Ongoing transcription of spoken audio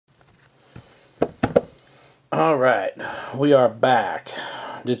Alright, we are back.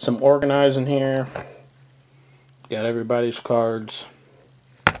 Did some organizing here. Got everybody's cards.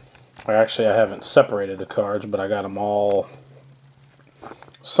 Or actually, I haven't separated the cards, but I got them all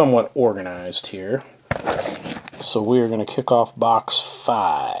somewhat organized here. So we are going to kick off box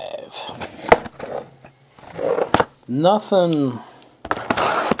 5. Nothing,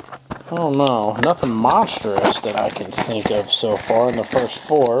 I don't know, nothing monstrous that I can think of so far in the first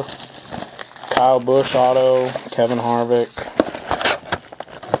 4. Kyle Busch auto, Kevin Harvick.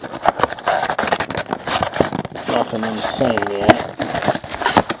 Nothing insane yet.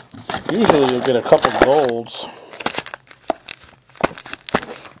 Usually you'll get a couple golds.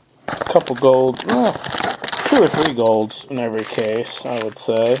 Couple golds, 2 or 3 golds in every case, I would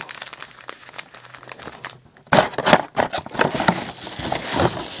say.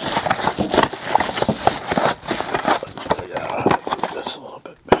 This a little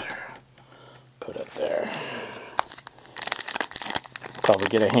bit better. Put it there. Probably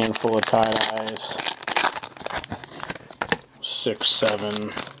get a handful of tie-dyes. 6, 7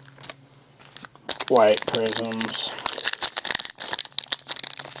 white prisms.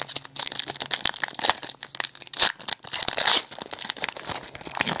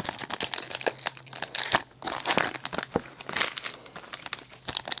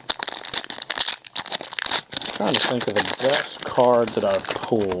 I'm trying to think of the best card that I've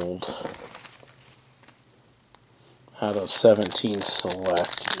pulled out of 17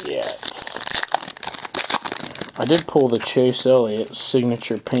 select yet. I did pull the Chase Elliott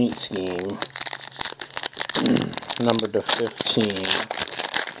signature paint scheme, numbered to 15.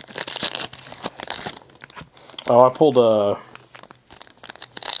 Oh, I pulled a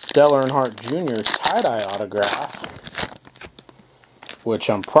Dale Earnhardt Jr. tie-dye autograph, which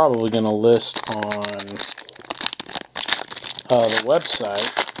I'm probably going to list on the website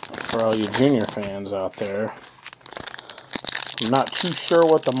for all you junior fans out there. I'm not too sure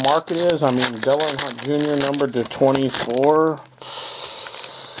what the market is. I mean, Dale Earnhardt Jr. numbered to 24.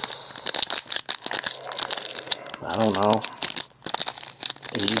 I don't know.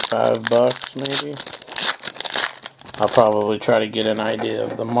 $85 maybe. I'll probably try to get an idea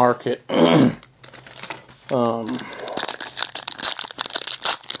of the market.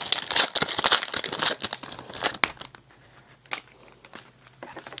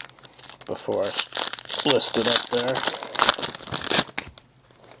 Before I list it up there.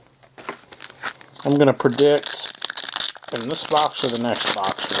 I'm going to predict in this box or the next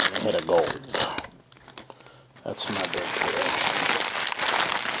box we're going to hit a gold. That's my big deal.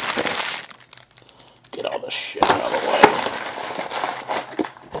 Get all this shit out of the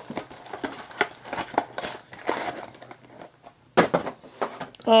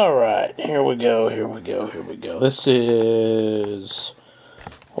way. Alright, here we go. This is...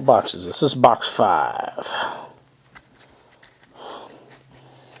 what box is this? This is box 5.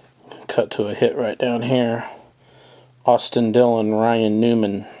 Cut to a hit right down here. Austin Dillon, Ryan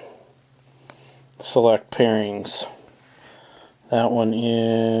Newman. Select pairings. That one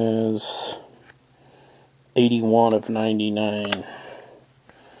is 81 of 99.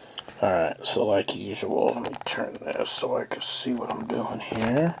 Alright, so like usual, let me turn this so I can see what I'm doing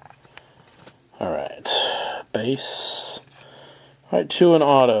here. Alright, base. Right to an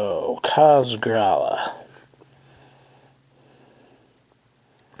auto, Kazgrala.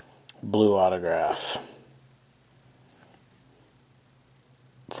 Blue autograph.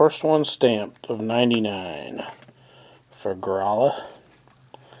 First one stamped of 99 for Grala.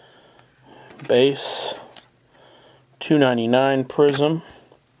 Base, 299 prism.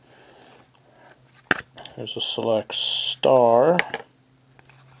 There's a select star.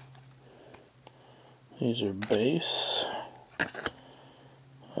 These are base.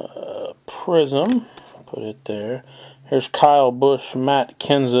 Prism, put it there. Here's Kyle Busch, Matt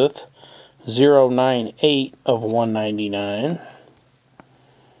Kenseth, 098 of 199.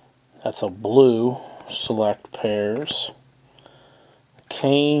 That's a blue, select pairs.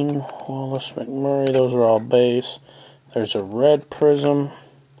 Kane, Wallace, McMurray, those are all base. There's a red prism.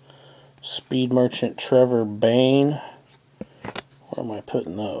 Speed Merchant, Trevor Bayne. Where am I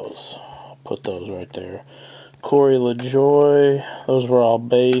putting those? I'll put those right there. Corey LaJoy, those were all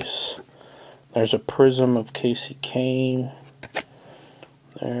base. There's a prism of Casey Kane.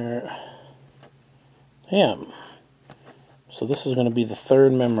 There. Damn. So this is going to be the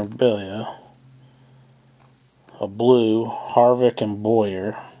 3rd memorabilia. A blue, Harvick and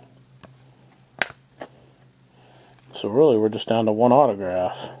Boyer. So really we're just down to 1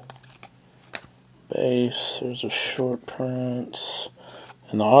 autograph. Base, there's a short print.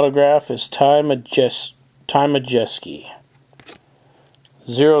 And the autograph is Ty Majeski.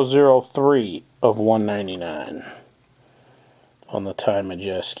 003 of 199 on the Ty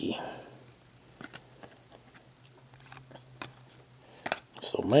Majeski.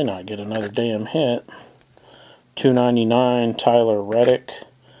 So may not get another damn hit. 299 Tyler Reddick.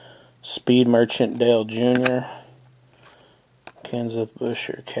 Speed Merchant Dale Jr. Kenseth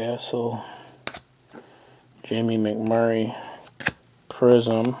Busher Castle. Jamie McMurray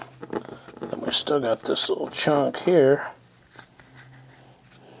Prism. And we still got this little chunk here,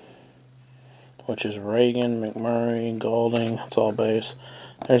 which is Reagan, McMurray, Golding. It's all base.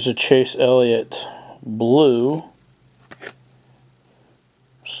 There's a Chase Elliott Blue.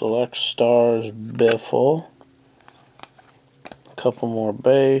 Select Stars Biffle. A couple more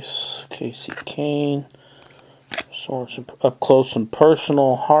base. Casey Kane. Up Close and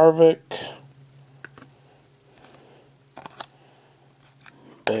Personal Harvick.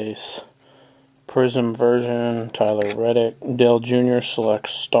 Base. Prism version Tyler Reddick. Dale Jr. Select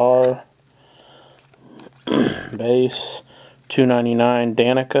Star. Base. 299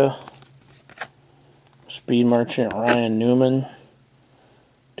 Danica. Speed Merchant Ryan Newman.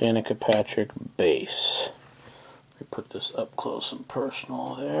 Danica Patrick base. We put this up close and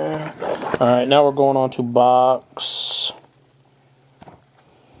personal there. Alright, now we're going on to box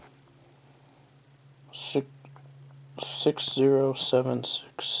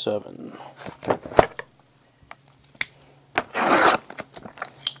 60767.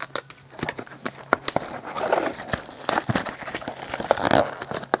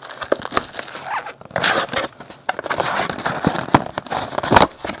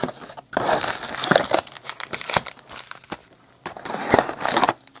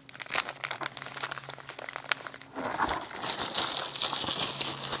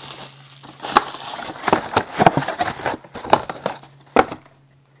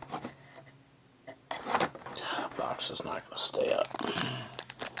 Box is not going to stay up.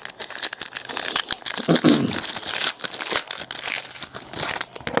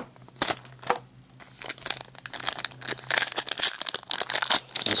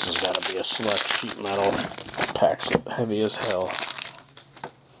 This has got to be a select sheet metal. Packs it heavy as hell.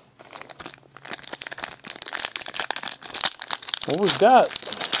 Well, we've got a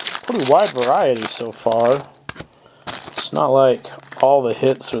pretty wide variety so far. It's not like all the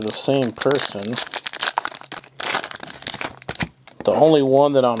hits are the same person. The only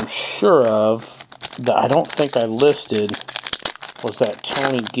one that I'm sure of that I don't think I listed was that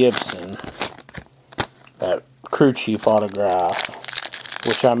Tony Gibson, that crew chief autograph,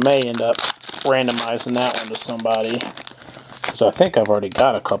 which I may end up randomizing that one to somebody, because I think I've already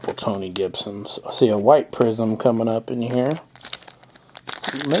got a couple Tony Gibsons. I see a white prism coming up in here.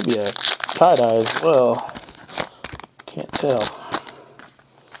 Maybe a tie-dye as well. Can't tell.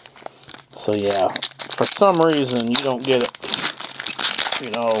 So yeah, for some reason you don't get it. You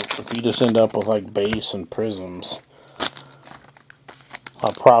know, if you just end up with like base and prisms,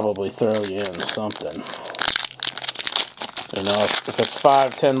 I'll probably throw you in something. You know, if it's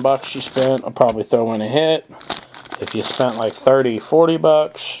 $5-10 you spent, I'll probably throw in a hit. If you spent like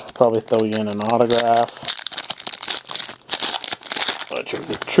 $30-40, I'll probably throw you in an autograph. I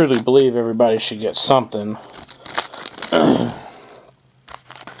truly believe everybody should get something. I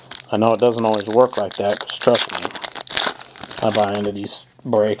know it doesn't always work like that, because trust me, I buy into these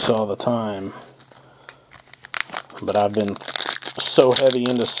breaks all the time. But I've been so heavy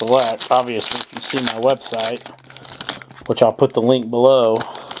into Select. Obviously, if you see my website, which I'll put the link below,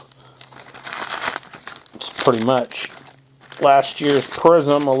 it's pretty much last year's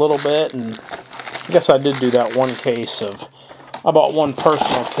Prism a little bit, and I guess I did do that one case of, I bought one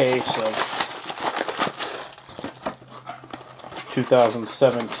personal case of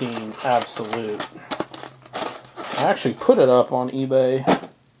 2017 Absolute. I actually put it up on eBay,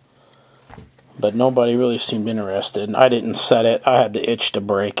 but nobody really seemed interested. I didn't set it. I had the itch to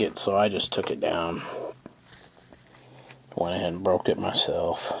break it, so I just took it down. Went ahead and broke it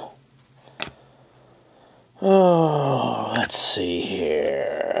myself. Oh, let's see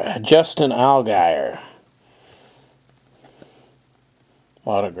here. Justin Allgaier.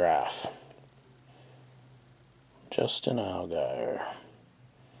 Autograph. Justin Allgaier.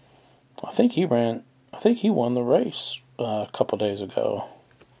 I think he won the race a couple days ago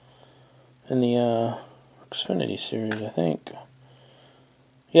in the Xfinity Series, I think.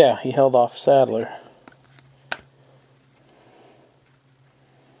 Yeah, he held off Sadler.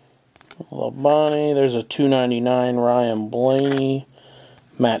 Bonnie, there's a $2.99 Ryan Blaney,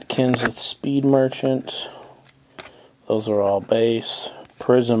 Matt Kenseth Speed Merchant. Those are all base.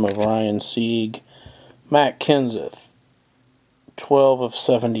 Prism of Ryan Sieg. Matt Kenseth, 12 of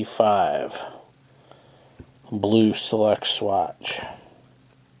 75. Blue Select Swatch.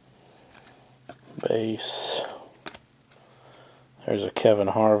 base. There's a Kevin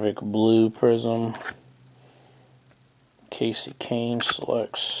Harvick blue prism. Casey Kane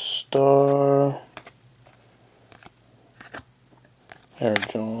Select Star. Aaron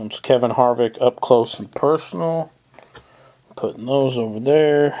Jones. Kevin Harvick Up Close and Personal. Putting those over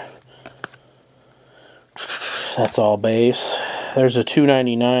there. That's all base. There's a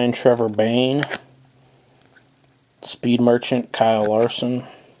 $2.99 Trevor Bayne. Speed Merchant Kyle Larson.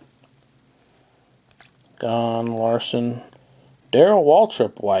 Gone Larson. Darrell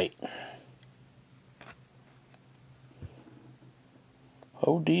Waltrip white.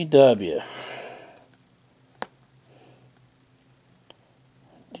 ODW.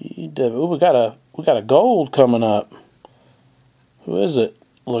 DW. Ooh, we got a gold coming up. Who is it?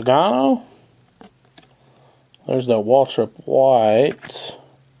 Logano? There's that Waltrip white.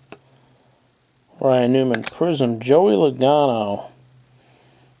 Ryan Newman Prism. Joey Logano.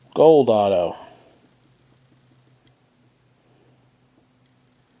 Gold auto.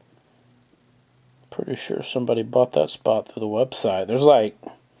 Pretty sure somebody bought that spot through the website. There's like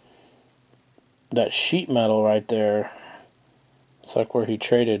that sheet metal right there. It's like where he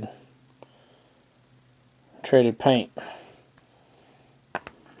traded paint.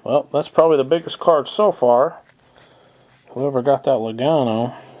 Well, that's probably the biggest card so far. Whoever got that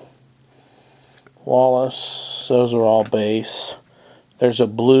Logano. Wallace, those are all base. There's a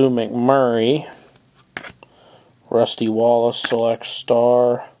blue McMurray. Rusty Wallace Select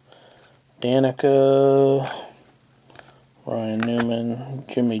Star. Danica. Ryan Newman.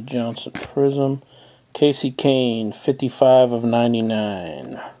 Jimmy Johnson Prism. Casey Kane 55 of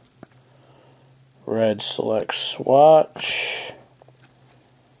 99. Red Select Swatch.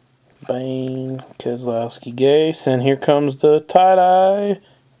 Bain, Keselowski Gase, and here comes the tie-dye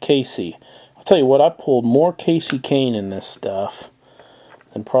Casey. I'll tell you what, I pulled more Casey Kane in this stuff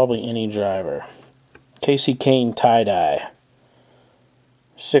than probably any driver. Casey Kane tie-dye.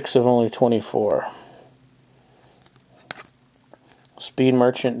 6 of only 24. Speed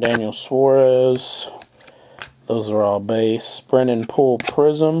Merchant Daniel Suarez. Those are all base. Brendan Poole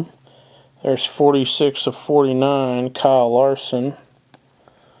Prism. There's 46 of 49. Kyle Larson.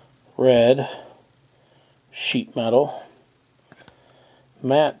 Red. Sheet metal.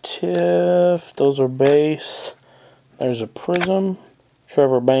 Matt Tiff. Those are base. There's a Prism.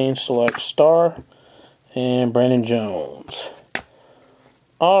 Trevor Bayne Select Star. And Brandon Jones.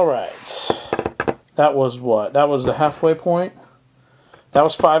 Alright. That was what? That was the halfway point? That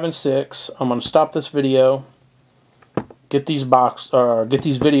was 5 and 6. I'm going to stop this video. Get these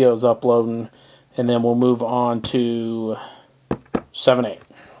videos uploading. And then we'll move on to 7-8.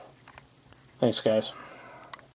 Thanks, guys.